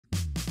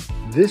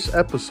This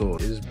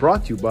episode is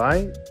brought to you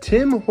by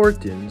Tim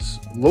Hortons,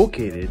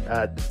 located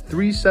at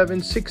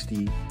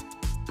 3760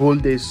 Boule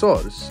des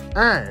Sources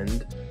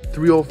and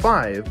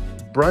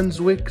 305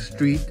 Brunswick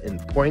Street in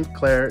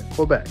Pointe-Claire,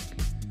 Quebec.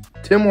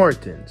 Tim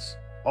Hortons,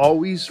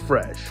 always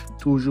fresh,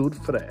 toujours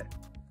frais.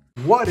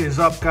 What is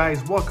up,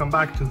 guys? Welcome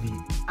back to the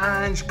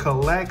Ange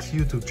Collects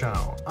YouTube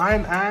channel.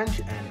 I'm Ange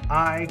and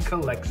I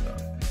collect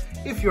stuff.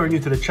 If you are new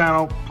to the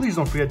channel, please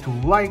don't forget to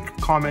like,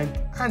 comment,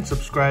 and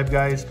subscribe,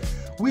 guys.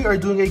 We are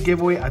doing a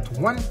giveaway at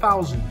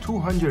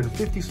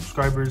 1,250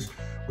 subscribers.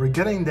 We're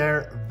getting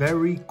there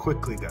very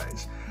quickly,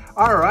 guys.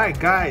 All right,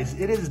 guys,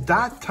 it is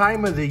that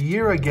time of the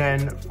year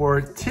again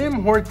for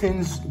Tim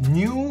Hortons'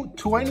 new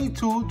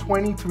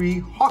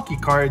 22-23 hockey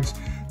cards.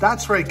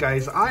 That's right,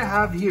 guys. I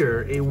have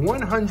here a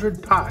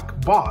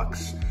 100-pack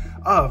box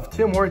of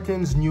Tim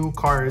Hortons' new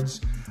cards.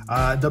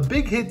 The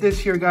big hit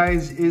this year,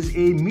 guys, is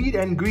a meet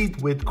and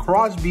greet with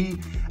Crosby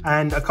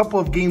and a couple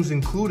of games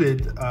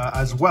included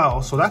as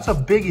well. So that's a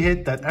big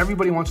hit that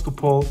everybody wants to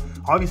pull.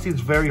 Obviously, it's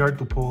very hard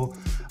to pull.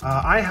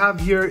 I have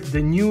here the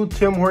new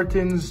Tim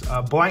Hortons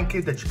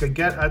blanket that you can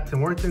get at Tim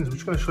Hortons, which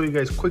I'm going to show you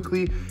guys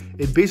quickly.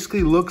 It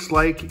basically looks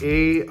like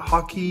a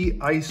hockey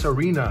ice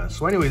arena.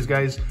 So anyways,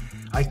 guys,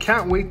 I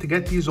can't wait to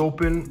get these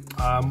open.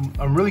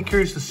 I'm really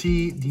curious to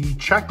see the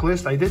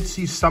checklist. I did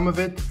see some of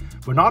it,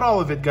 but not all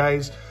of it,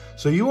 guys.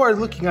 So you are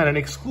looking at an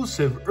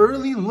exclusive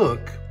early look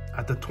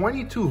at the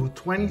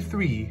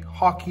 22-23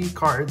 hockey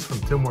cards from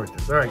Tim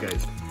Hortons. All right,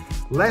 guys,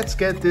 let's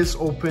get this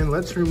open.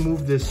 Let's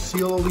remove this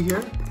seal over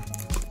here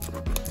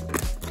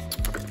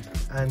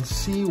and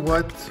see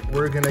what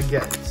we're gonna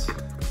get.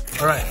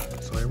 All right,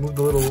 so I removed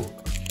the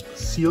little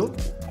seal.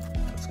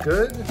 That's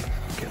good.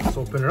 Okay, let's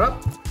open it up.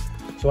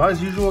 So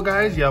as usual,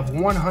 guys, you have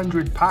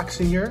 100 packs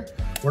in here.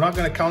 We're not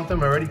gonna count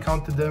them. I already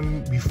counted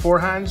them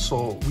beforehand.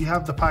 So we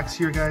have the packs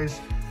here, guys.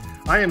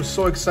 I am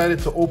so excited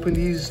to open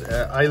these.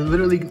 I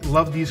literally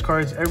love these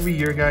cards every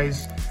year,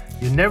 guys.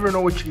 You never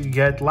know what you can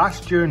get.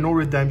 Last year, no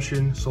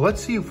redemption. So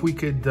let's see if we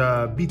could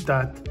beat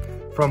that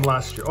from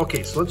last year.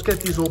 Okay, so let's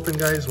get these open,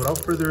 guys, without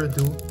further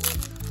ado.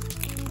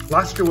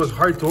 Last year was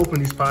hard to open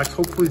these packs.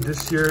 Hopefully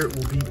this year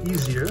will be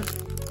easier.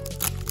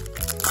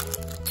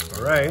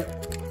 All right.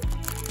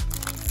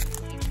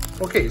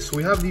 Okay, so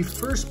we have the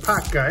first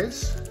pack,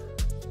 guys.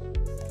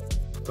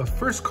 The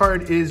first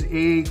card is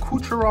a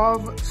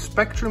Kucherov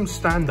Spectrum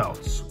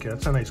Standouts. Okay,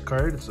 that's a nice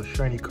card. It's a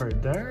shiny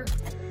card there.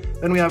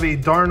 Then we have a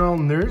Darnell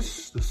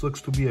Nurse. This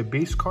looks to be a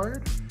base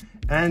card.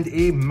 And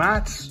a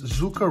Mats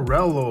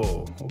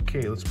Zuccarello.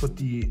 Okay, let's put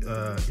the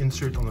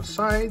insert on the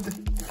side.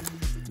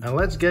 And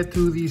let's get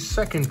to the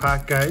second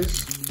pack,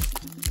 guys.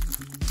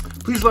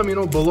 Please let me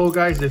know below,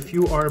 guys, if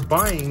you are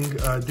buying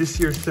this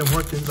year's Tim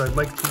Hortons. I'd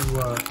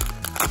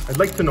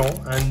like to know,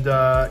 and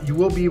you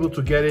will be able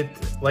to get it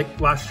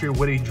like last year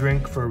with a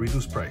drink for a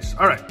reduced price.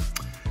 All right,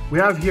 we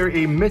have here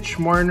a Mitch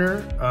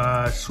Marner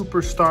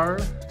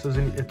Superstar. It says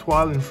an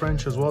étoile in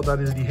French as well. That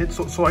is the hit.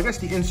 So I guess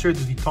the insert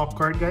is the top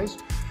card, guys.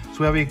 So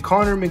we have a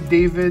Connor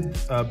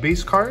McDavid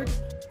base card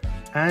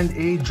and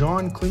a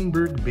John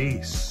Klingberg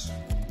base.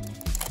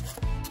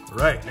 All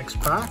right, next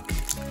pack.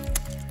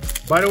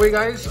 By the way,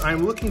 guys,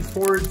 I'm looking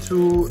forward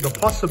to the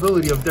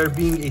possibility of there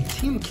being a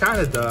Team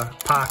Canada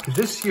pack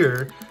this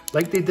year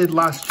like they did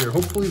last year.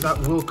 Hopefully that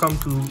will come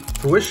to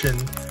fruition.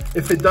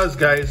 If it does,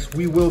 guys,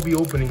 we will be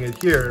opening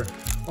it here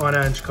on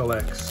Ange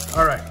Collects.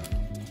 All right.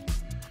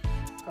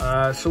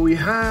 So we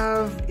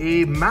have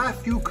a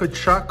Matthew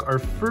Tkachuk, our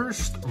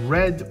first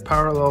red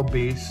parallel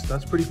base.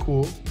 That's pretty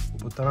cool. We'll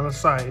put that on the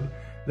side.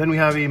 Then we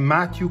have a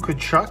Matthew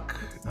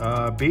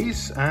Tkachuk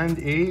base and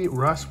a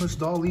Rasmus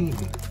Dahlin.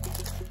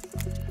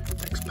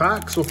 Next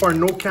pack. So far,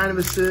 no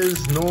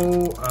canvases,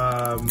 no,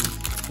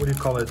 what do you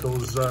call it?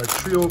 Those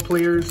trio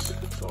players.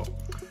 So,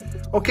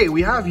 okay,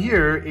 we have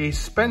here a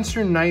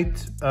Spencer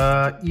Knight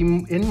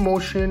in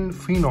motion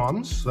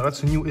phenoms. So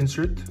that's a new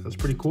insert. That's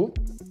pretty cool.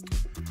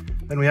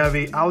 Then we have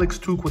a Alex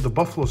Tuch with the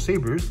Buffalo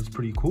Sabres. That's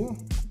pretty cool.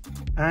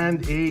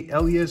 And a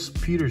Elias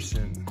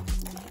Peterson.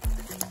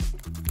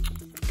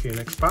 Okay,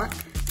 next pack.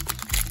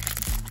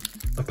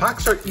 The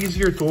packs are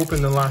easier to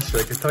open than last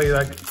year. I can tell you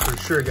that for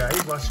sure,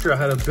 guys. Last year I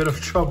had a bit of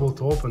trouble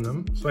to open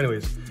them. So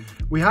anyways,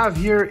 we have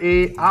here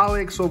a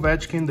Alex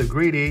Ovechkin, the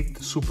grade 8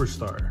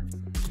 superstar.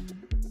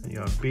 And you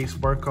have base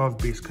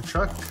Barkov, base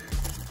Tkachuk.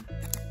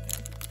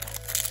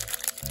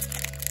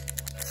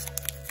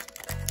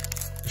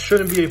 It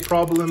shouldn't be a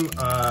problem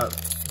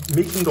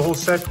making the whole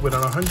set with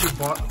an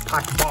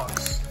 100-pack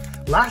box.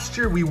 Last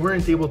year we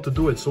weren't able to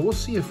do it, so we'll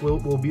see if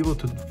we'll be able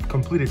to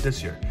complete it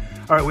this year.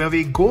 All right, we have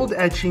a gold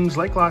etchings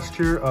like last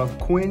year of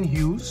Quinn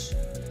Hughes.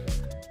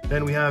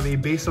 Then we have a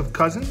base of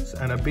Cousins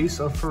and a base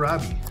of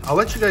Farabi. I'll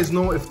let you guys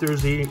know if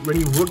there's any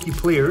rookie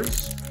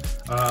players.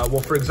 Well,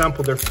 for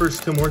example, their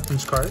first Tim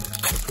Hortons card,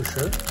 that's for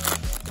sure.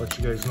 Let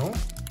you guys know.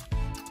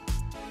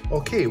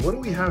 Okay, what do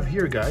we have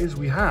here, guys?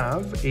 We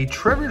have a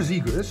Trevor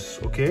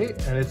Zegras, okay,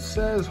 and it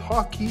says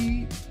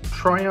Hockey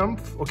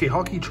Triumph. Okay,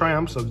 Hockey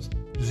Triumphs of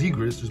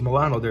Zegras. There's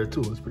Milano there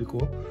too. That's pretty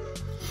cool.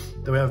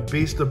 Then we have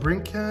Base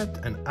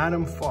DeBrincat and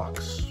Adam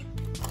Fox.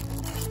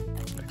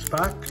 Next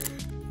pack.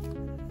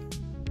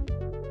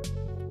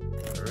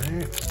 All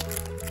right.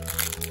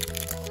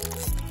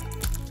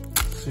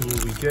 Let's see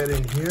what we get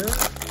in here.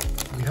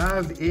 We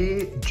have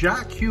a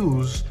Jack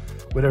Hughes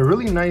with a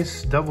really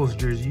nice Devils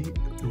jersey,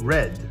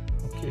 red.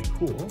 Okay,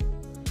 cool.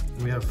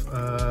 We have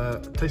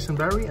Tyson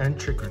Barrie and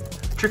Chicken.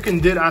 Chicken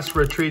did ask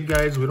for a trade,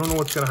 guys. We don't know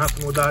what's going to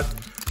happen with that.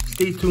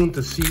 Stay tuned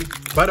to see.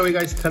 By the way,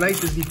 guys,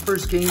 tonight is the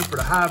first game for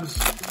the Habs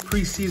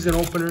preseason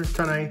opener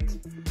tonight.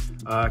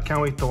 Can't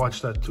wait to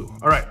watch that too.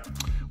 All right,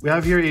 we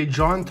have here a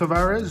John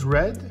Tavares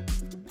red,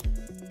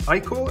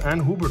 Eichel,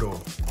 and Huberdeau.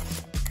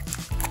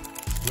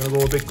 I'm gonna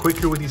go a bit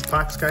quicker with these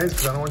packs, guys,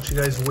 because I don't want you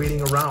guys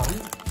waiting around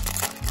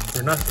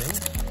for nothing.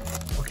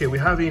 Okay, we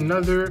have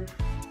another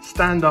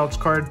standouts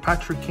card,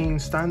 Patrick Kane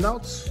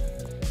standouts,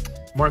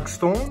 Mark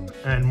Stone,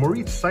 and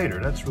Moritz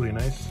Seider. That's really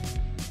nice.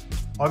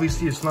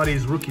 Obviously, it's not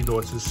his rookie though,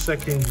 it's his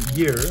second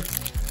year.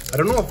 I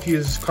don't know if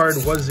his card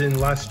was in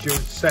last year's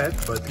set,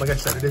 but like I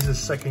said, it is his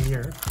second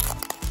year.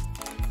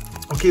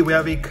 Okay, we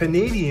have a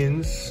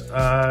Canadiens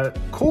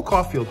Cole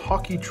Caulfield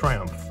Hockey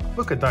Triumph.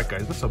 Look at that,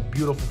 guys. That's a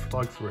beautiful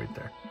photography right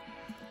there.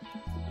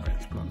 All right,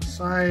 let's put it on the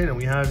side. And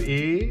we have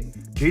a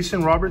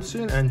Jason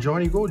Robertson and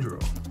Johnny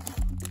Gaudreau.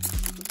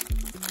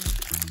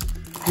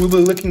 We'll be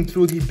looking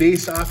through the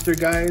base after,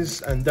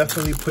 guys, and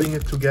definitely putting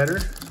it together.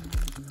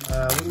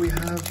 What do we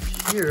have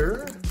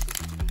here?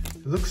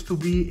 It looks to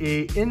be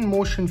a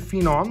in-motion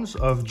phenoms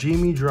of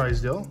Jamie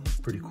Drysdale.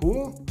 Pretty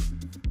cool.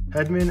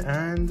 Hedman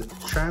and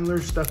Chandler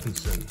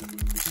Stephenson.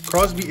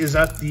 Crosby is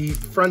at the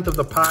front of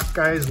the pack,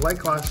 guys,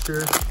 like last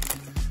year.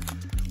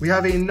 We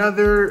have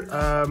another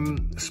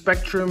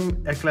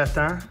Spectrum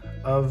Eclatant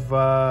of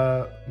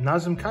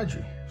Nazem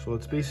Kadri. So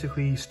it's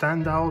basically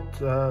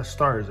standout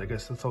stars, I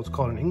guess that's how it's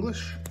called in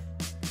English.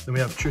 Then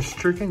we have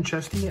Churkin,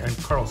 Chesty, and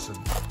Carlson.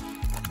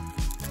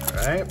 All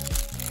right,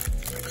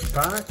 next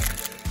pack.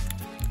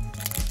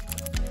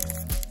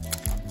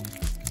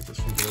 Get this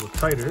one a little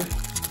tighter.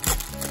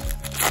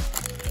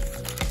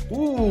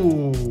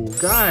 Ooh,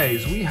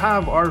 guys, we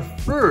have our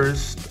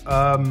first,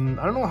 I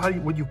don't know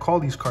what you call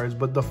these cards,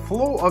 but the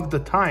Flow of the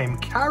Time,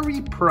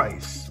 Carey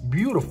Price.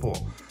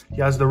 Beautiful.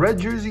 He has the red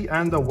jersey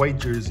and the white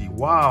jersey.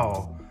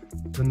 Wow.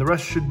 Then the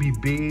rest should be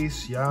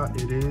base. Yeah,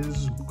 it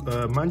is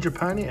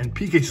Mangiapane and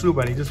PK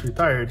Subban. He just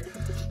retired.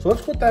 So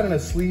let's put that in a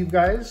sleeve,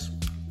 guys.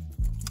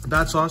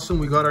 That's awesome.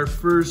 We got our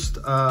first,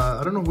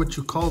 I don't know what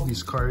you call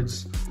these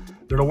cards.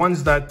 They're the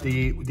ones that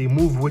they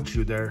move with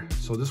you there.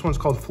 So this one's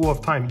called Flow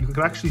of Time. You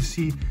can actually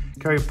see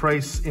Carey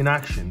Price in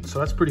action. So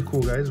that's pretty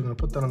cool, guys. We're gonna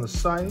put that on the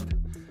side.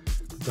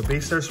 Put the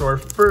base there. So our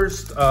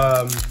first,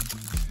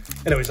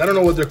 anyways, I don't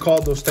know what they're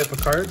called, those type of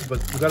cards, but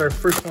we got our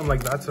first one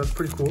like that. So that's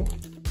pretty cool.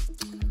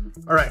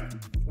 All right,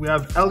 we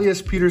have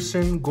Elias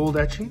Peterson gold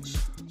etchings.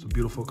 It's a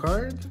beautiful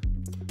card.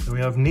 And we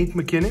have Nate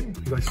McKinnon.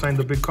 You guys signed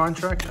the big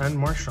contract, and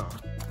Marchand.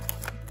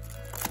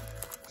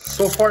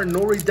 So far, no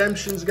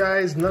redemptions,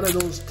 guys. None of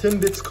those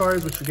Timbits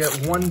cards, which we get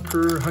 1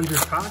 per 100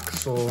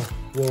 packs. So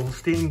we'll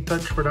stay in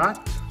touch for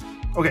that.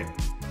 Okay,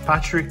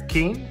 Patrick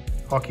Kane,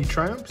 Hockey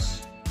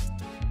Triumphs.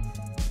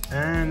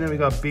 And then we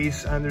got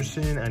base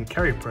Anderson and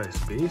Carey Price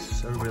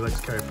base. Everybody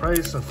likes Carey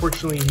Price.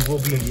 Unfortunately, he will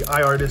be in the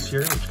IR this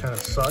year, which kind of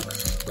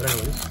sucks. But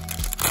anyways.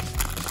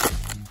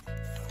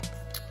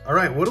 All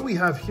right, what do we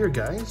have here,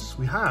 guys?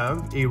 We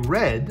have a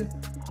red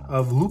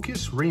of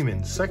Lucas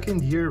Raymond,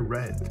 second year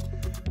red.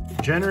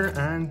 Jenner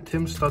and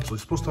Tim Stützle.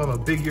 He's supposed to have a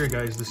big year,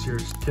 guys, this year.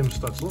 Tim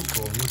Stützle,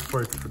 so look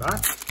forward for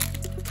that,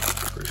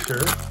 for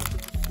sure.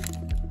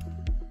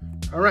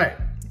 All right,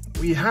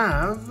 we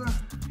have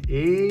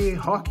a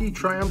Hockey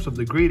Triumphs of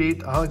the Grade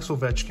 8, Alex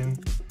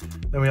Ovechkin.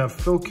 Then we have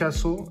Phil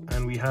Kessel,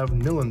 and we have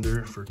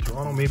Nylander for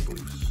Toronto Maple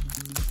Leafs.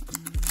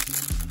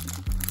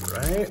 All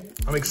right,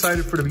 I'm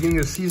excited for the beginning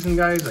of the season,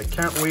 guys. I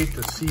can't wait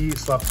to see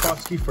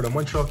Slafkovsky for the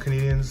Montreal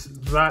Canadiens.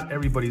 That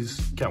everybody's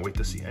can't wait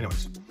to see.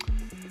 Anyways.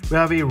 We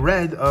have a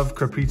red of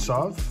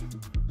Kaprizov,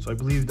 so I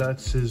believe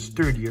that's his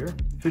third year.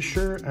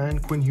 Fisher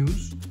and Quinn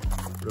Hughes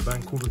for the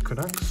Vancouver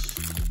Canucks.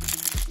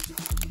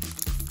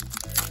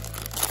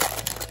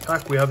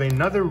 Pack, we have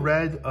another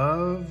red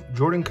of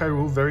Jordan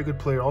Kyrou, very good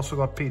player, also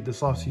got paid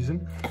this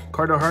offseason.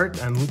 Carter Hart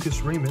and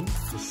Lucas Raymond,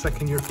 the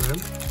second year for him.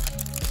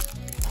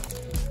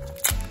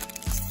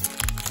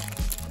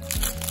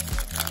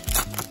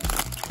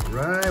 All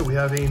right, we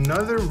have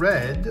another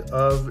red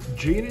of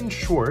Jaden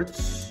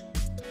Schwartz.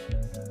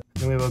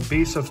 Then we have a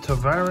base of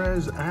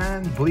Tavares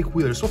and Blake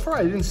Wheeler. So far,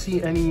 I didn't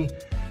see any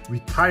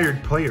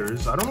retired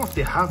players. I don't know if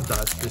they have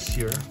that this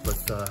year, but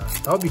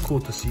that would be cool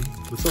to see.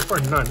 But so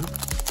far, none.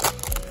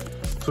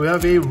 So we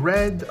have a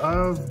red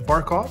of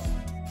Barkov.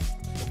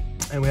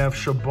 And we have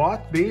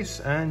Shabbat base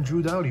and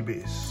Drew Doughty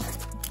base.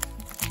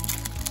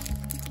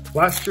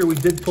 Last year, we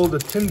did pull the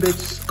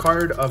Timbits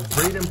card of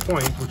Braden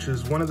Point, which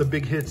is one of the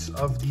big hits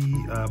of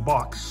the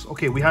box.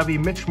 Okay, we have a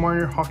Mitch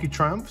Marner Hockey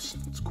Triumphs.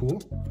 It's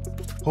cool.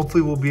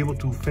 Hopefully, we'll be able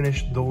to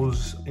finish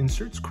those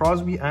inserts.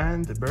 Crosby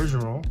and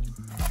Bergeron,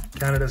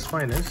 Canada's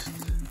finest.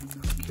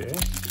 Okay.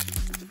 Let's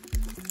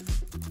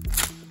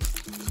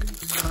get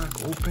this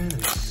pack open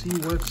and see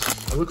what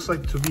it looks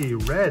like to be a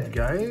red,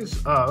 guys,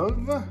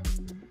 of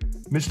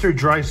Mr.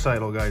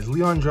 Draisaitl, guys.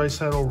 Leon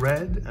Draisaitl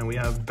red, and we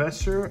have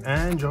Besser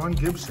and John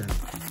Gibson.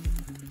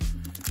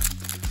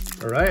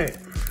 All right,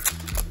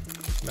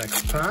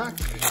 next pack.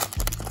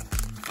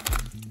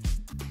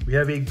 We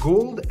have a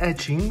gold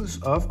etchings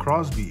of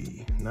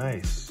Crosby.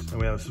 Nice. And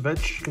we have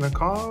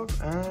Svechnikov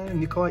and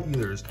Nikolai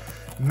Ehlers.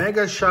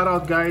 Mega shout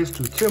out, guys,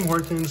 to Tim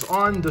Hortons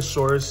on the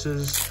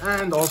Sources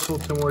and also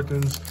Tim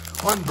Hortons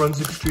on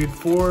Brunswick Street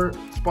for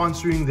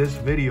sponsoring this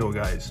video,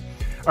 guys.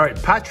 All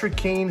right, Patrick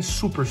Kane,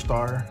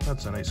 Superstar.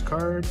 That's a nice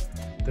card.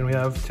 Then we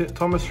have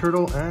Thomas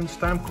Hertl and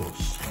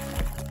Stamkos.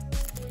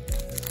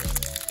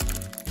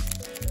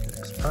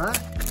 Next pack.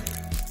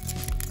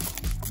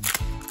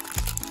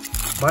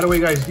 By the way,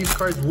 guys, these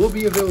cards will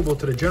be available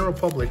to the general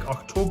public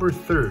October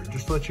 3rd,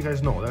 just to let you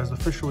guys know. That's the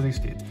official release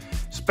date.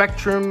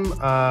 Spectrum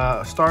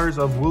stars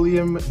of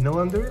William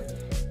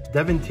Nylander,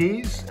 Devin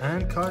Taves,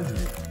 and Kadri.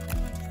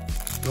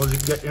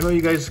 I know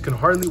you guys can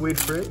hardly wait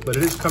for it, but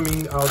it is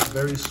coming out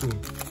very soon.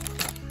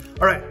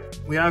 All right,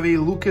 we have a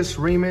Lucas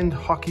Raymond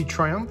Hockey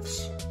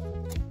Triumphs,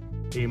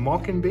 a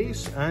Malkin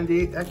base, and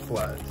a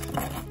Ekblad.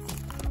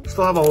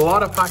 Still have a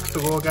lot of packs to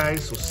go,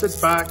 guys, so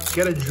sit back,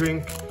 get a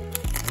drink,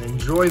 and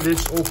enjoy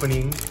this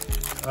opening.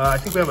 I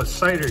think we have a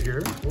cider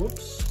here.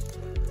 Whoops.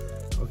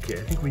 Okay,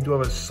 I think we do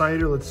have a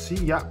cider. Let's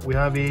see. Yeah, we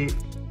have a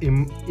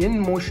In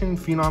Motion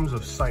Phenoms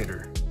of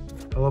Cider.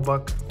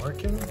 Hellebuck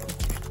Larkin.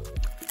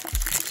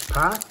 Next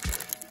pack.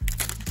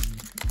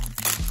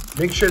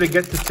 Make sure to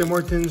get to Tim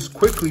Hortons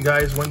quickly,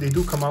 guys, when they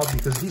do come out,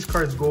 because these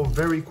cards go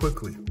very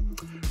quickly.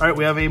 All right,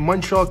 we have a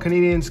Montreal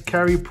Canadiens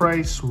Carey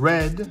Price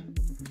red.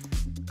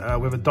 We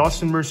have a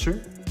Dawson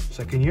Mercer,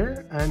 second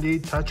year, and a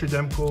Thatcher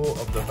Demko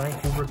of the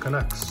Vancouver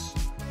Canucks,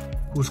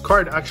 whose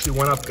card actually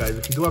went up, guys.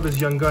 If you do have his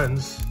Young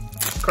Guns,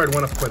 this card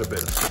went up quite a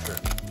bit, that's for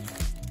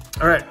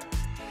sure. All right,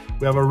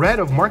 we have a red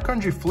of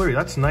Marc-Andre Fleury.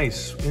 That's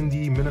nice. In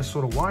the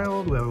Minnesota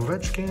Wild, we have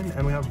Ovechkin,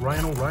 and we have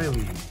Ryan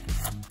O'Reilly.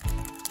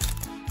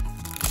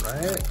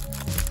 Right.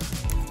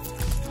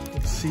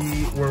 Let's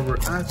see where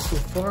we're at so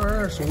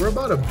far. So we're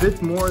about a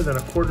bit more than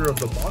a quarter of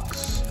the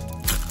box,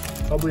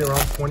 probably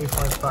around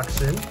 25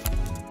 packs in.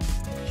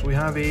 So we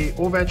have a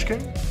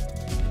Ovechkin,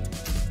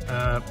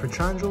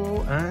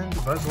 Pietrangelo, and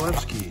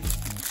Vasilevsky.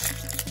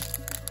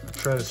 I'll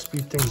try to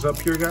speed things up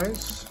here,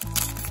 guys.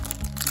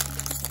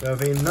 We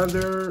have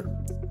another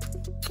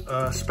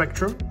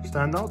Spectrum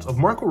standouts of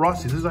Marco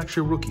Rossi. This is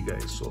actually a rookie,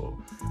 guys, so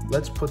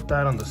let's put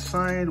that on the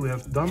side. We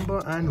have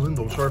Dumba and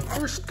Lindholm. So our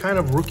first kind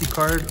of rookie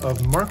card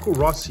of Marco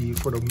Rossi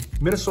for the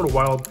Minnesota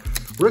Wild.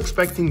 We're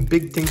expecting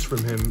big things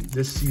from him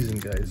this season,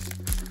 guys.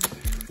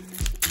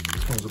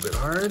 This one's a bit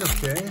hard,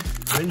 okay.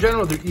 But in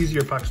general, they're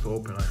easier packs to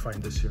open, I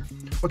find, this year.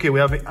 Okay, we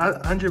have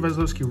Andrei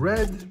Vasilevsky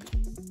red,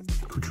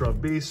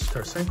 Kucherov base,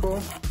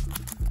 Tarasenko.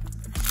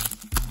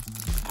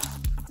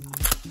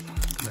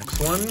 Next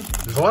one.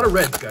 There's a lot of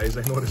reds, guys,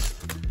 I noticed.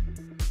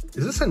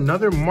 Is this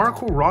another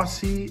Marco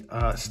Rossi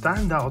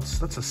standouts?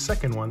 That's a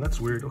second one. That's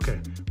weird. Okay,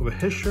 we have a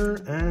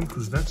Hischer and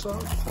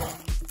Kuznetsov.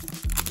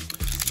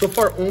 So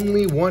far,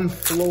 only one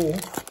flow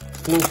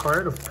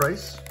card of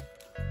Price.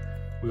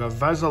 We got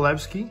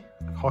Vasilevsky,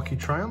 Hockey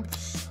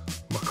Triumphs,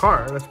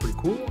 Makar, that's pretty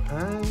cool,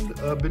 and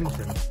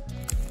Binnington.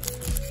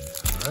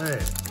 All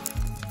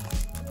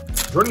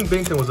right. Jordan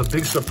Binnington was a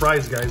big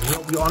surprise, guys.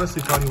 We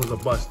honestly thought he was a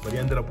bust, but he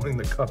ended up winning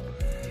the cup.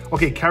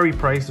 Okay, Carey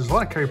Price. There's a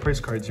lot of Carey Price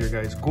cards here,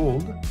 guys.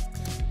 Gold.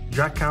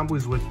 Jack Campbell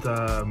is with,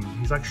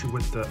 he's actually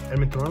with the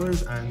Edmonton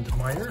Oilers, and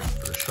Meyer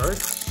for the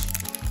Sharks.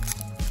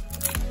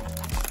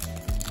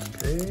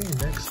 Okay,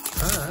 next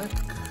pack.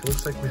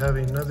 Looks like we have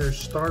another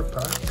star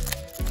pack.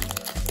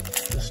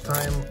 This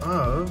time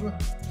of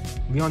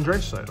Leon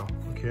Draisaitl.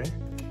 Okay.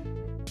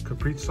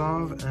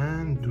 Kaprizov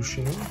and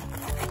Duchesne.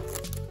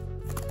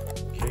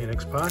 Okay,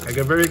 next pack. I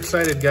get very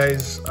excited,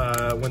 guys,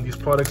 when these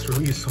products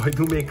release, so I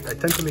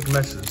tend to make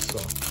messes, so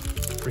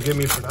forgive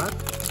me for that.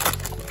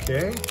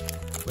 Okay.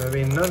 We have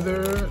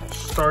another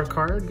star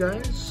card,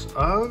 guys,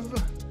 of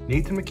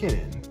Nathan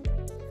McKinnon,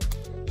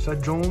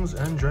 Seth Jones,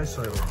 and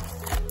Draisaitl.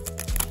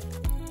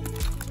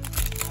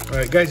 All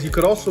right, guys, you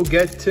could also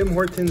get Tim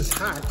Hortons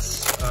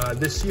hats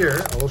this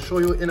year. I will show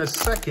you in a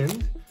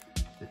second.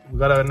 We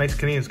got a nice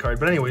Canadiens card,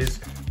 but anyways,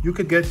 you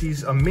could get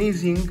these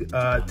amazing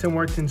Tim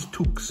Hortons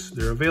toques.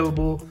 They're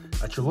available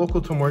at your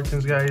local Tim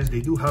Hortons, guys. They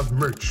do have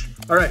merch.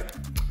 All right,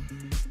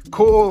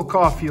 Cole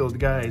Caulfield,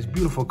 guys,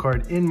 beautiful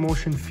card, In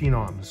Motion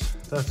Phenoms.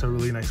 That's a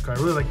really nice card.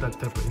 I really like that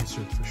type of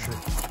insert for sure.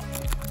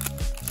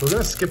 So we're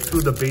gonna skip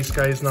through the base,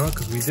 guys, now,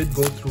 because we did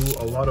go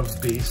through a lot of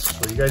base,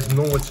 so you guys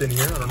know what's in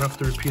here. I don't have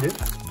to repeat it.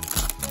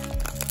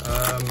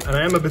 And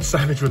I am a bit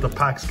savage with the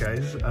packs,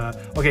 guys.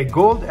 Okay,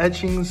 gold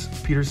etchings,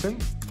 Peterson.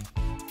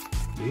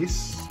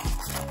 Base.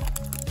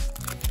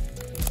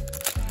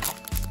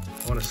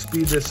 I want to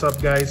speed this up,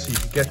 guys, so you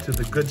can get to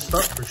the good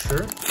stuff for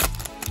sure.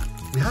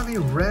 We have a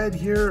red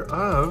here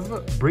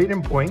of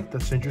Braden Point.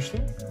 That's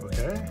interesting.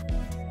 Okay.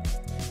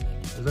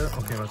 Is that?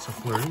 Okay, that's a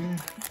Fleury.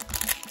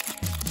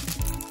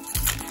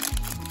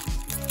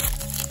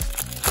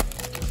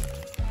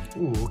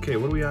 Ooh, okay,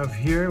 what do we have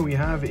here? We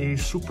have a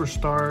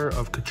superstar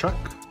of Kachuk.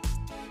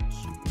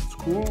 That's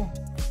cool.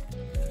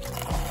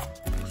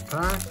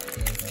 pack.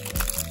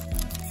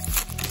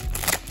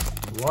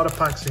 A lot of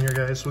packs in here,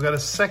 guys. So we got a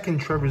second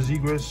Trevor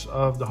Zegras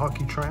of the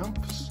Hockey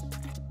Triumphs.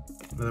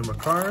 Another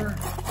Makar.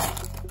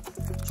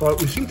 So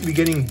we seem to be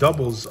getting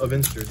doubles of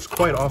inserts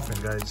quite often,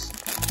 guys.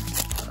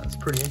 That's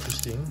pretty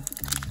interesting.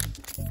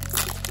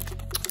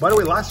 By the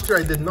way, last year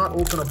I did not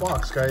open a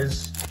box,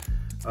 guys.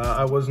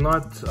 I was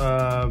not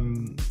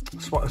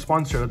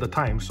sponsored at the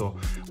time. So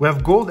we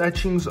have gold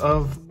etchings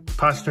of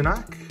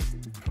Pasternak.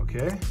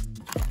 Okay.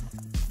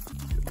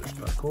 Get this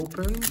pack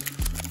open.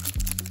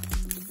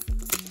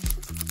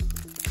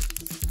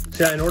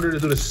 So yeah, in order to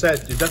do the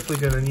set, you're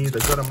definitely going to need a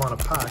good amount of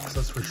packs,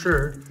 that's for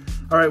sure.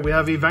 All right, we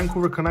have a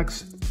Vancouver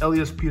Canucks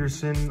Elias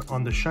Peterson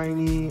on the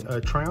shiny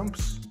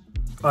Triumphs.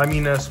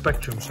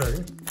 Spectrum,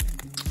 sorry.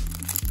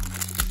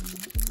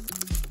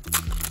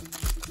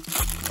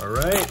 All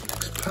right,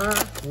 next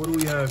pack. What do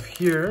we have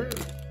here?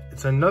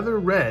 It's another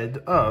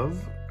red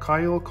of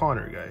Kyle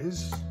Connor,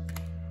 guys.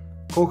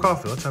 Cole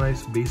Caulfield, that's a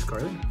nice base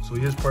card. So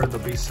he is part of the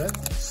base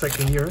set,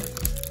 second year.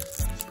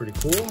 It's pretty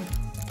cool.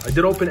 I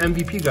did open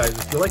MVP, guys.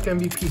 If you like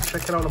MVP,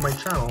 check it out on my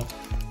channel.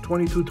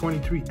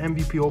 22-23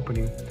 MVP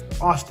opening.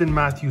 Austin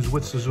Matthews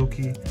with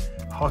Suzuki.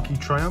 Hockey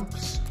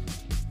Triumphs.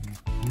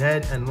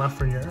 Ned and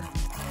Lafreniere.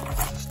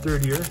 It's his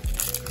third year.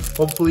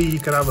 Hopefully he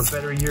could have a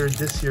better year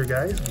this year,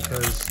 guys,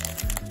 because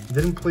he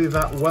didn't play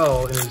that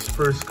well in his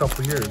first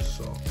couple years.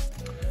 So,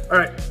 all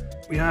right,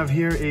 we have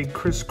here a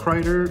Chris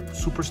Kreider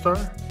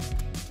Superstar,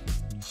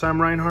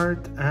 Sam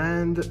Reinhart,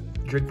 and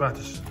Drake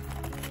Battis.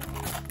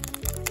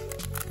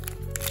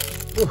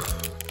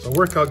 It's a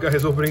workout,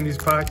 guys, opening these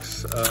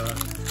packs,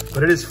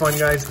 but it is fun,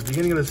 guys. At the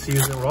beginning of the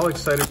season, we're all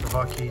excited for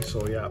hockey,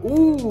 so yeah.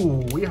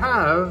 Ooh, we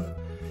have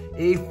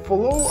a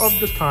flow of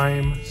the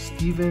time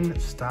Steven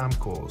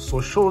Stamkos. So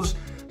it shows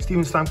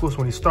Steven Stamkos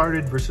when he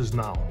started versus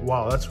now.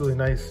 Wow, that's really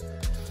nice.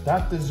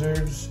 That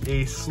deserves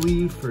a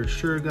sleeve for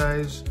sure,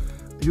 guys.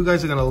 You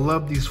guys are gonna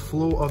love these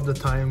flow of the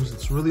times.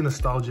 It's really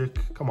nostalgic.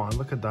 Come on,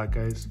 look at that,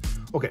 guys.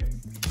 Okay,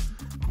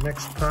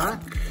 next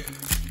pack.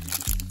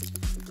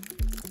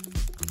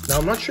 Now,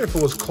 I'm not sure if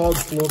it was called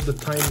Flow of the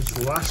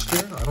Times last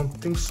year. I don't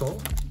think so.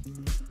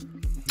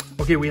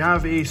 Okay, we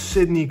have a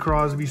Sidney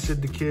Crosby,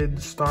 Sid the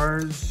Kid,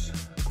 Stars,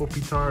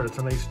 Kopitar. That's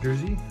a nice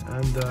jersey.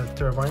 And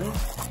Teravainen.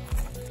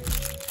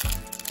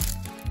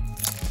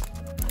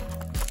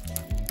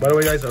 By the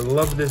way, guys, I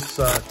love this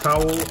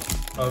towel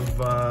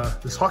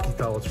of this hockey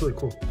towel. It's really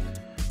cool.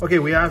 Okay,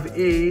 we have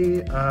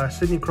a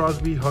Sidney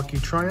Crosby Hockey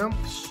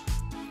Triumphs,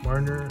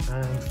 Marner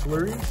and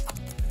Fleury.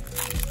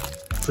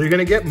 So you're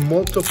gonna get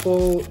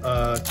multiple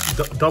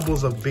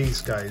doubles of base,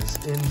 guys,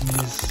 in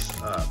these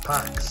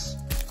packs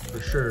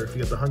for sure. If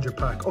you get the 100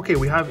 pack. Okay,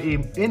 we have a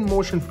In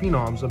Motion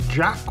Phenoms of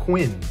Jack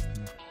Quinn.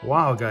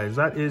 Wow, guys,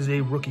 that is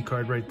a rookie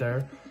card right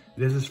there.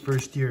 It is his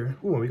first year.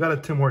 Ooh, we got a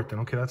Tim Horton.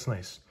 Okay, that's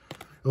nice.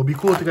 It'll be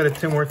cool to get a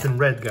Tim Horton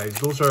red, guys.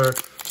 Those are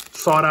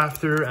sought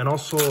after and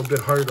also a bit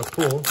harder to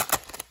pull.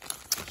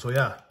 So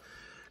yeah,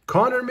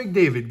 Connor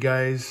McDavid,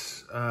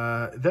 guys.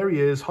 There he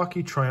is,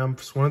 Hockey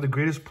Triumphs, one of the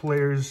greatest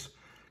players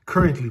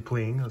currently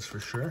playing, that's for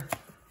sure.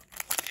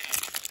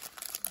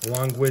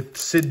 Along with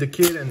Sid the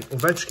Kid and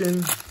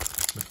Ovechkin,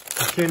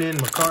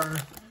 McKinnon, Makar.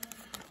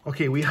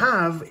 Okay, we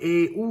have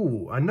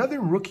another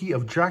rookie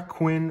of Jack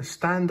Quinn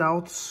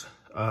standouts,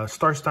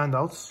 star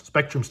standouts,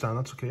 spectrum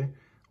standouts. Okay,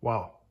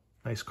 wow,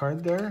 nice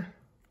card there.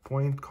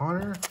 Point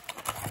Connor.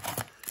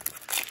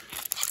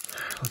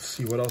 Let's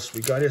see what else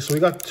we got here. So we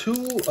got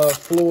two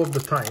Flow of the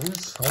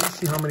Times. I want to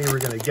see how many we're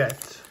gonna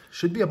get.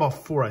 Should be about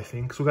 4, I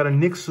think. So we got a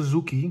Nick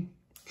Suzuki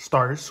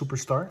Stars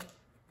Superstar,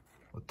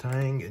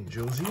 Letang and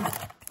Josie.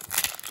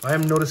 I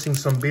am noticing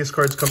some base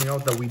cards coming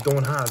out that we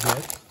don't have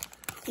yet.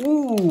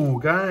 Ooh,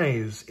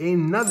 guys,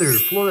 another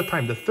Flow of the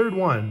Time, the third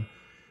one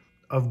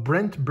of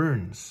Brent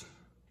Burns.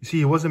 You see,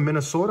 he was in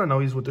Minnesota, now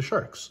he's with the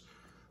Sharks.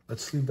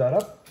 Let's sleeve that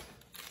up.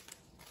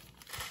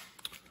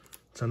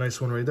 It's a nice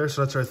one right there.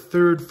 So that's our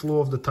third Flow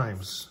of the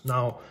Times.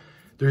 Now,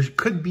 there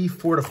could be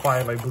 4 to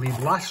 5, I believe.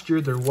 Last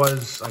year there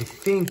was, I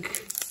think,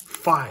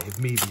 5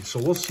 maybe. So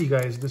we'll see,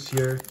 guys, this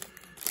year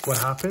what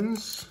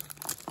happens.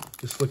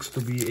 This looks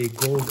to be a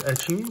gold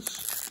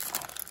etchings.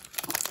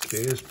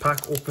 Okay, this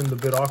pack opened a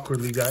bit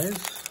awkwardly, guys.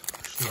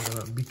 Just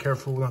gonna be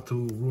careful not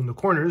to ruin the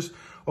corners.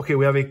 Okay,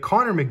 we have a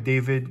Connor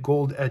McDavid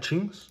gold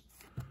etchings,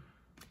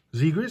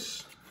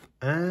 Zegras,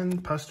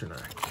 and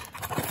Pasternak.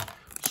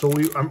 So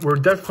we're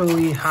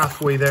definitely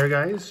halfway there,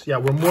 guys. Yeah,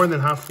 we're more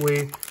than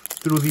halfway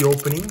through the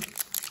opening.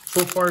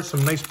 So far,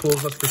 some nice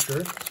pulls, that's for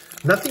sure.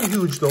 Nothing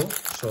huge, though,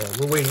 so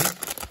we're waiting.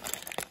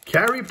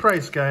 Carey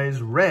Price,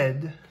 guys,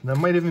 red. That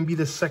might even be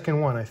the second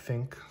one, I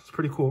think. It's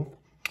pretty cool.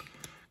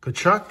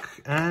 Kachuk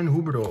and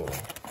Huberdeau.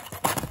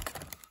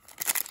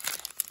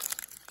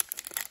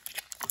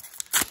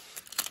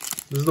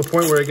 This is the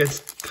point where it gets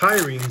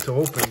tiring to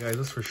open, guys,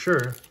 that's for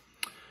sure.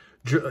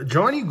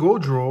 Johnny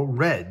Gaudreau,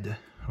 red.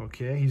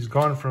 Okay, he's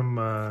gone from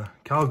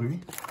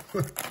Calgary.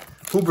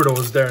 Huberdeau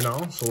is there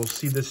now, so we'll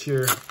see this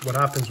year what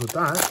happens with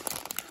that.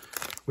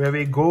 We have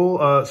a goal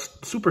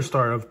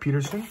superstar of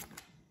Peterson,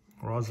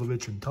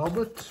 Roslovich and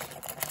Talbot.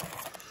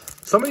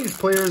 Some of these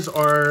players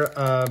are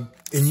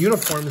in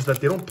uniforms that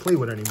they don't play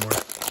with anymore.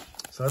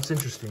 So that's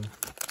interesting.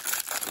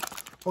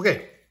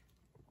 Okay.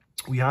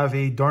 We have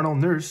a Darnell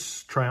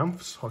Nurse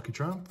Triumphs, Hockey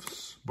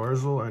Triumphs,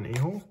 Barzal and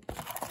Aho.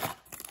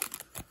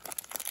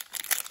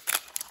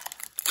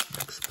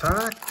 Next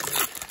pack.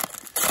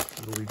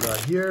 What do we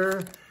got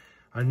here?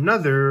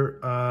 Another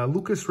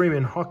Lucas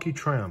Raymond Hockey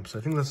Triumphs. I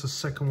think that's the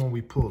second one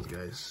we pulled,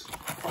 guys.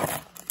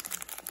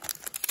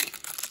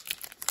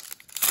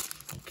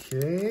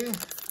 Okay,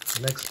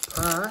 next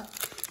pack.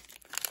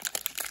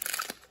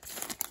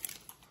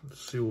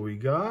 Let's see what we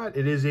got.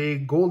 It is a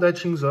gold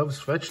etchings of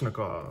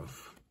Svechnikov.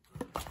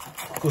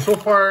 So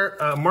far,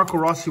 Marco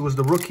Rossi was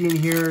the rookie in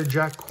here,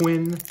 Jack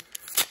Quinn,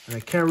 and I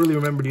can't really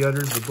remember the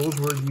others, but those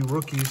were the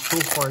rookies so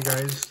far,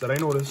 guys, that I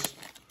noticed.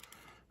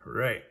 All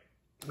right.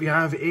 We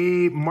have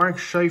a Mark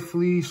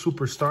Scheifele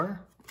Superstar,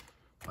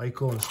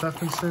 Eichel and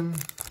Stephenson. I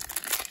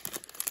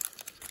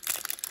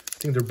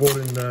think they're both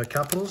in the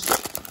Capitals.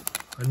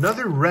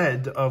 Another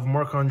red of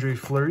Marc-Andre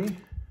Fleury.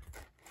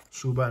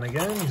 Subban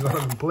again. He's not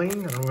even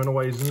playing. I don't even know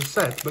why he's in the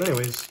set. But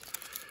anyways,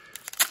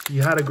 he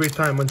had a great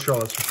time in Montreal,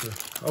 that's for sure.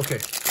 Okay.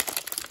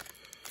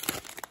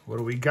 What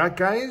do we got,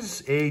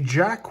 guys? A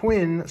Jack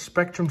Quinn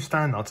Spectrum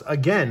Standouts.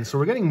 Again, so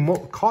we're getting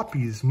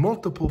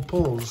multiple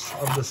pulls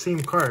of the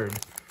same card.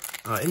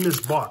 In this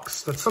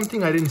box. That's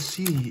something I didn't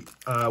see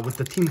with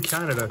the Team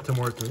Canada Tim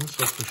Hortons,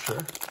 that's for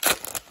sure.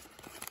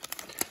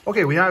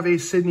 Okay, we have a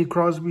Sidney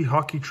Crosby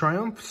Hockey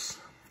Triumphs.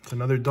 It's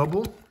another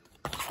double.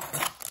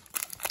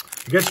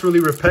 It gets really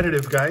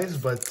repetitive, guys,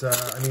 but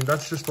I mean,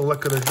 that's just the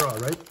luck of the draw,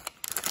 right?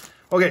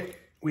 Okay,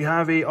 we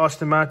have a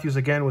Austin Matthews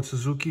again with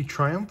Suzuki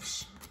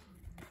Triumphs.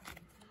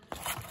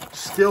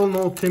 Still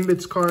no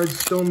Timbits cards,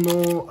 still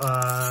no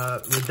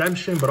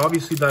redemption, but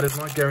obviously that is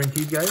not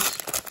guaranteed, guys.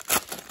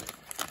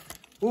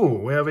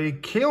 Ooh, we have a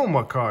Kale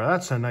Makar.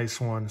 That's a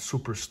nice one.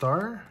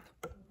 Superstar.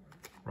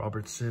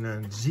 Robertson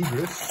and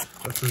Zegras.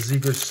 That's a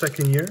Zegras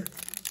second year.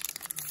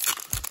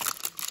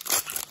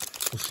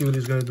 We'll see what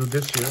he's going to do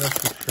this year,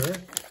 that's for sure.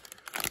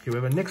 Okay, we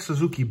have a Nick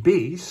Suzuki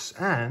base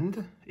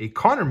and a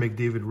Connor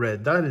McDavid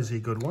red. That is a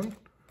good one.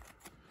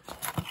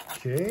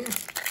 Okay.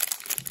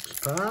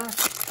 Next pack.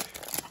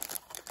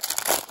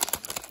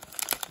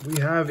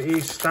 We have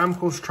a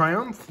Stamkos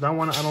Triumph. That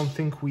one I don't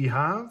think we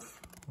have.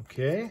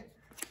 Okay.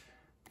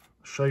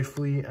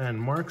 Scheifele and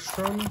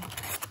Markstrom.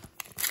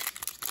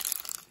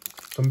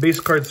 Some base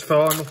cards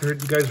fell. I don't know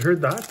if you guys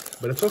heard that,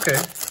 but it's okay.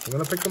 I'm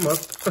going to pick them up.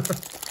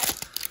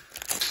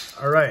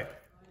 All right.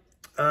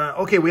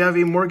 Okay, we have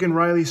a Morgan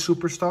Riley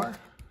Superstar.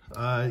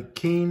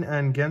 Kane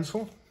and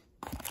Gensel.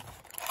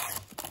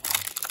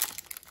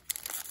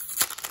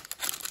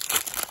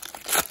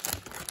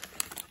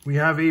 We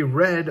have a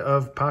red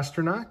of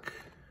Pasternak.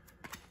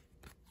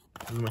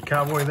 There's a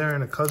McAvoy there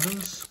and a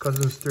Cousins.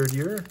 Cousins third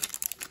year.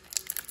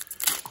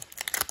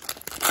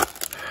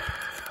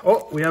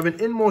 Oh, we have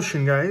an in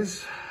motion,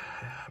 guys.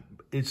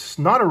 It's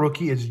not a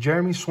rookie. It's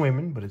Jeremy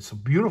Swayman, but it's a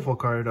beautiful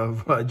card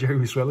of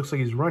Jeremy Swayman. Looks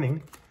like he's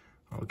running.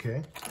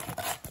 Okay.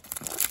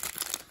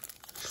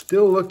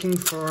 Still looking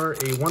for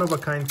a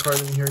one-of-a-kind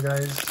card in here,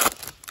 guys.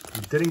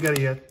 We didn't get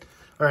it yet.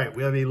 All right,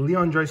 we have a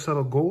Leon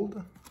Draisaitl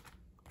Gold.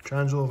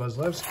 Trangelo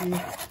Vasilevsky.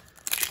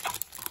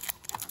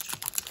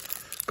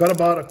 Got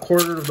about a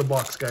quarter of the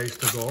box, guys,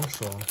 to go,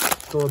 so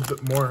still a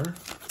bit more.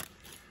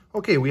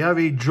 Okay, we have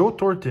a Joe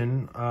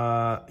Thornton.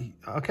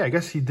 Okay, I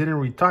guess he didn't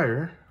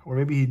retire. Or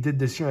maybe he did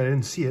this year. I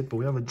didn't see it. But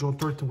we have a Joe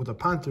Thornton with the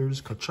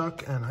Panthers,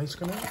 Kachuk, and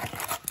Heiskanen.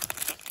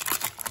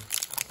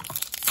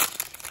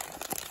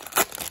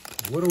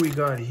 What do we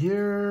got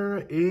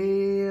here?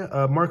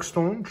 A Mark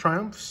Stone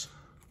Triumphs.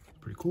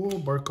 Pretty cool.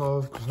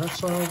 Barkov,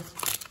 Kuznetsov.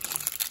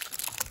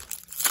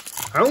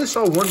 I only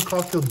saw one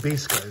Caulfield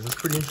base, guys. That's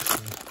pretty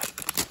interesting.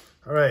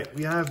 All right,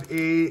 we have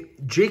a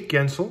Jake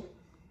Gensel.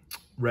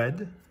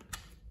 Red.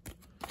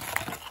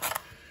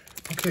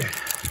 Okay.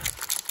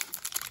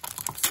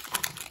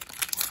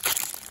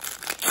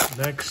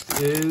 Next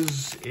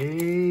is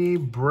a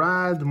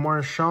Brad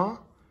Marchand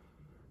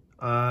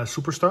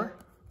Superstar.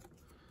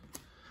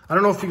 I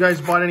don't know if you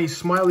guys bought any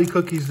Smiley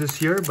cookies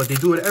this year, but they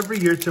do it every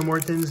year, Tim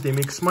Hortons. They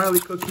make Smiley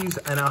cookies,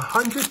 and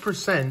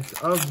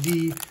 100% of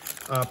the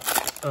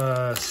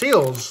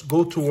sales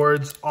go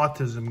towards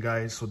autism,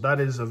 guys. So that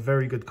is a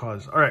very good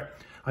cause. All right,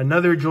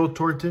 another Joe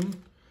Thornton,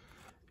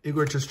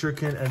 Igor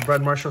Shesterkin, and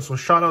Brad Marchand. So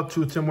shout out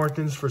to Tim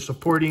Hortons for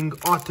supporting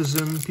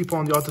autism, people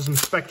on the autism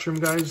spectrum,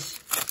 guys.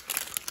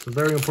 It's a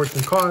very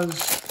important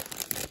cause.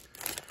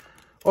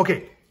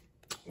 Okay,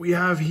 we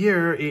have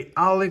here a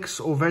Alex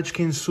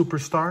Ovechkin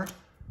Superstar,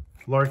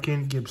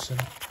 Larkin, Gibson.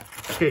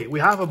 Okay, we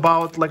have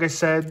about, like I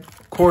said,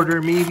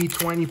 quarter, maybe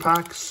 20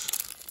 packs.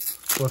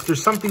 So if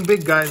there's something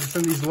big, guys, it's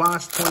in these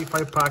last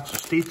 25 packs, so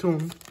stay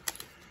tuned.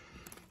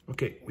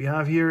 Okay, we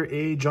have here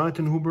a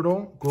Jonathan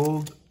Huberdeau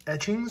Gold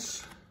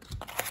Etchings.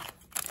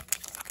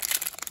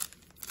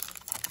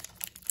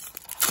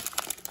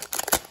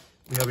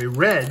 We have a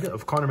red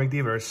of Connor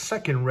McDavid, our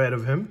second red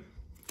of him.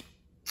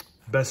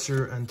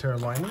 Besser and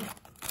Teravainen.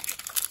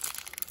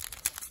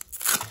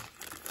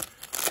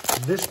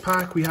 This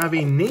pack, we have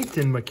a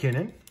Nathan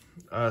McKinnon.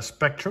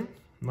 Spectrum.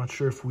 I'm not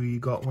sure if we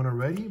got one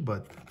already,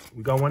 but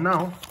we got one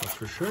now, that's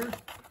for sure.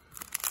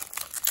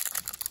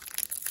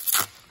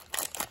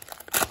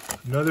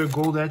 Another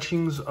gold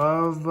etchings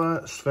of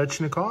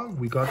Svechnikov.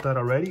 We got that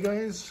already,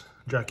 guys.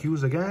 Jack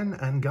Hughes again,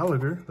 and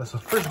Gallagher. That's the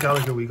first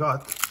Gallagher we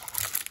got.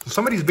 So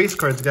some of these base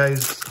cards,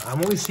 guys, I'm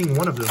only seeing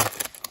one of them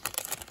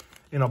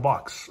in a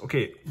box.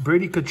 Okay,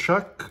 Brady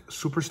Tkachuk,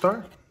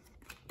 Superstar.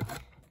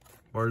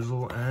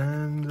 Barzal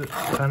and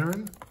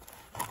Panarin.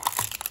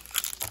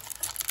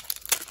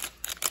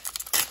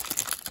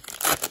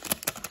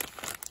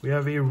 We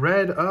have a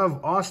red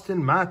of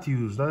Austin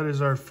Matthews. That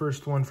is our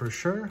first one for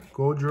sure.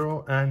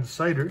 Gaudreau and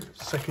Cider.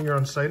 Second year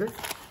on Cider.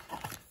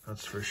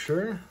 That's for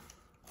sure.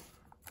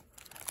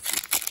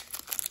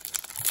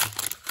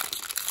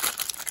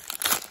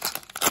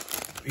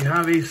 We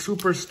have a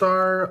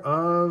superstar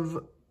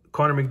of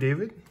Connor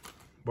McDavid.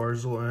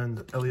 Barzal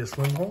and Elias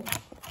Lindholm.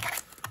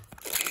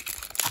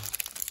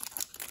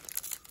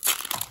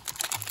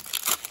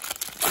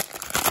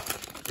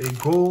 A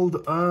gold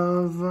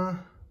of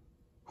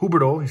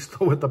Huberdeau. He's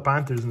still with the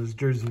Panthers in his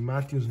jersey.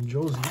 Matthews and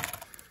Josie.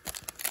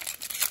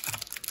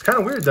 It's kind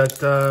of weird that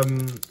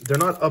they're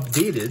not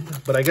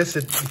updated, but I guess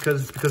it's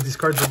because these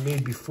cards were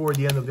made before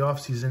the end of the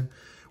offseason.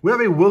 We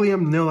have a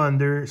William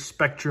Nylander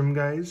Spectrum,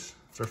 guys.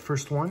 It's our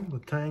first one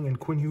with Tang and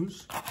Quinn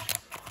Hughes.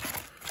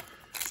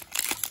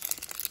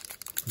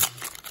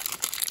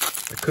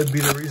 That could be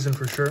the reason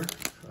for sure.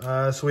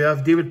 So we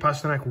have David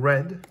Pastrnak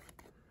Red.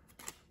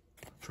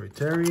 Troy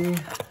Terry.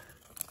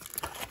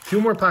 Few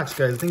more packs,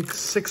 guys. I think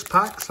 6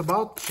 packs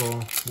about.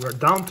 So we're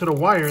down to the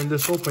wire in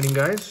this opening,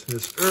 guys.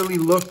 This early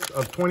look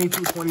of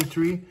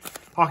 22-23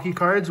 hockey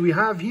cards. We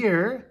have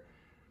here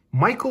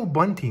Michael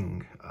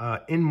Bunting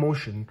in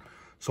motion.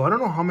 So I don't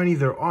know how many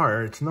there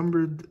are. It's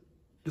numbered.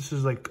 This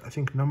is like, I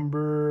think,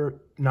 number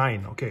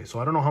 9. Okay, so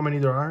I don't know how many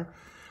there are.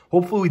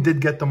 Hopefully we did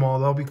get them all.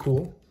 That'll be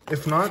cool.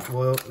 If not,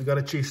 well, we got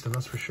to chase them.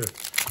 That's for sure.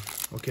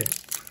 Okay.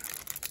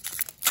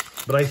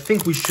 But I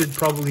think we should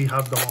probably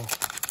have them all.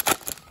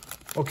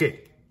 Okay.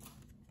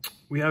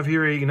 We have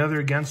here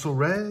another Gansel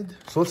Red.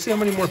 So let's see how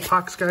many more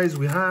packs, guys,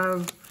 we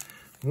have.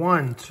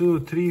 1,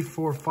 2, 3,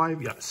 4,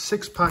 5. Yeah,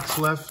 6 packs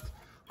left.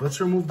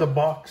 Let's remove the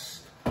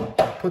box.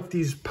 Put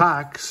these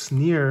packs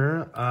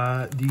near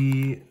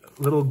the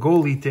little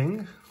goalie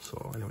thing.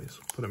 So anyways,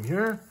 put them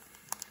here.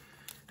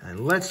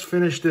 And let's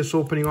finish this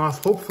opening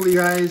off. Hopefully,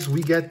 guys,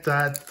 we get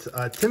that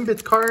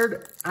Timbit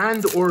card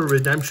and or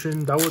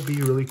redemption. That would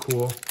be really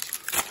cool.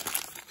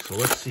 So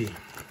let's see.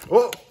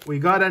 Oh, we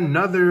got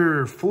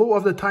another Flow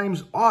of the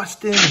Times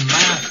Austin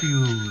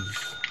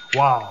Matthews.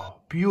 Wow,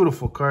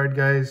 beautiful card,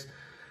 guys.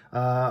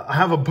 I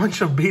have a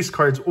bunch of base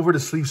cards over the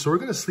sleeve, so we're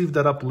going to sleeve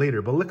that up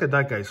later. But look at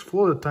that, guys.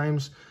 Flow of the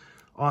Times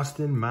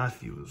Austin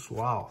Matthews.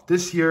 Wow.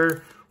 This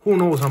year, who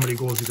knows how many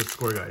goals he could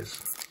score,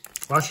 guys.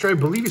 Last year, I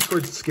believe he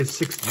scored 60,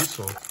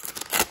 so.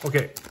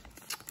 Okay.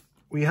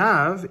 We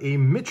have a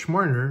Mitch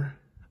Marner.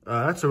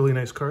 That's a really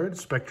nice card.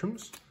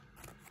 Spectrums.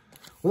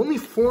 Only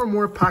 4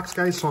 more packs,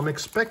 guys, so I'm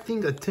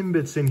expecting a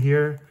Timbits in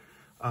here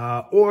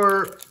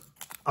or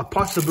a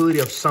possibility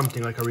of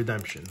something like a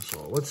redemption.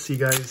 So let's see,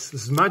 guys.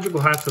 This is Magical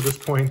Hats at this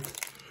point.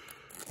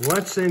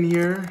 What's in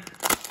here?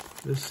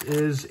 This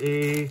is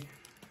a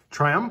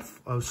Triumph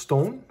of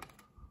Stone.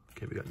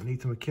 Okay, we got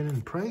Nathan McKinnon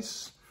and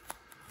Price.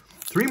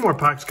 3 more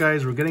packs,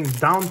 guys. We're getting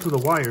down to the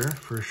wire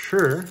for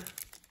sure.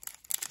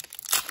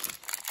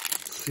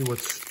 Let's see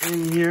what's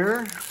in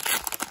here.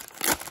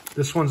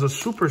 This one's a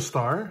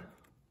Superstar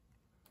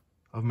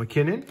of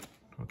McKinnon.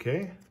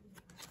 Okay.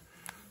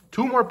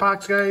 2 more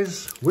packs,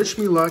 guys. Wish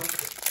me luck.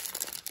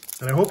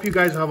 And I hope you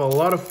guys have a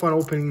lot of fun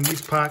opening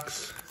these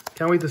packs.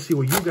 Can't wait to see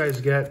what you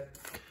guys get.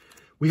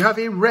 We have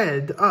a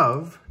red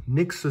of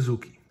Nick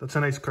Suzuki. That's a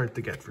nice card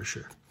to get for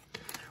sure.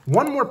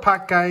 1 more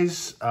pack,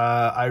 guys.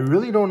 I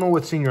really don't know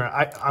what's in here.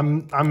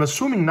 I'm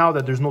assuming now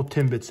that there's no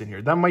Timbits in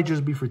here. That might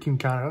just be for Team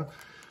Canada.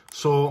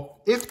 So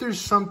if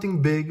there's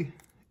something big,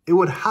 it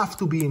would have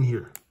to be in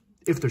here.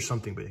 If there's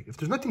something big. If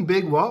there's nothing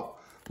big, well,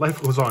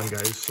 life goes on,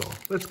 guys. So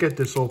let's get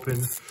this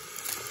open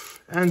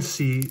and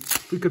see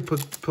if we could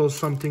pull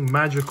something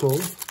magical.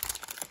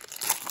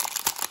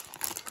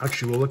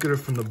 Actually, we'll look at it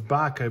from the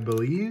back, I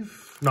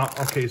believe. No,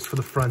 okay, it's for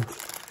the front.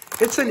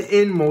 It's an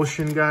in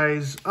motion,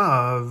 guys,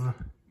 of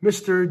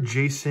Mr.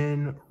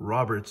 Jason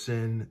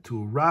Robertson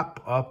to wrap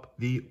up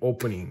the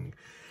opening.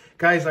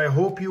 Guys, I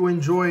hope you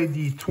enjoyed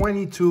the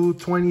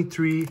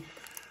 22-23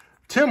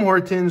 Tim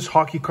Hortons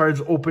hockey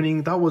cards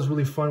opening. That was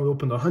really fun. We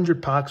opened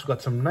 100 packs. We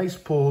got some nice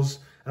pulls.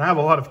 And I have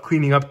a lot of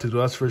cleaning up to do,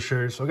 that's for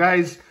sure. So,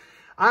 guys,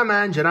 I'm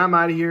Ange, and I'm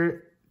out of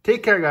here.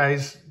 Take care,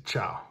 guys.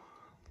 Ciao.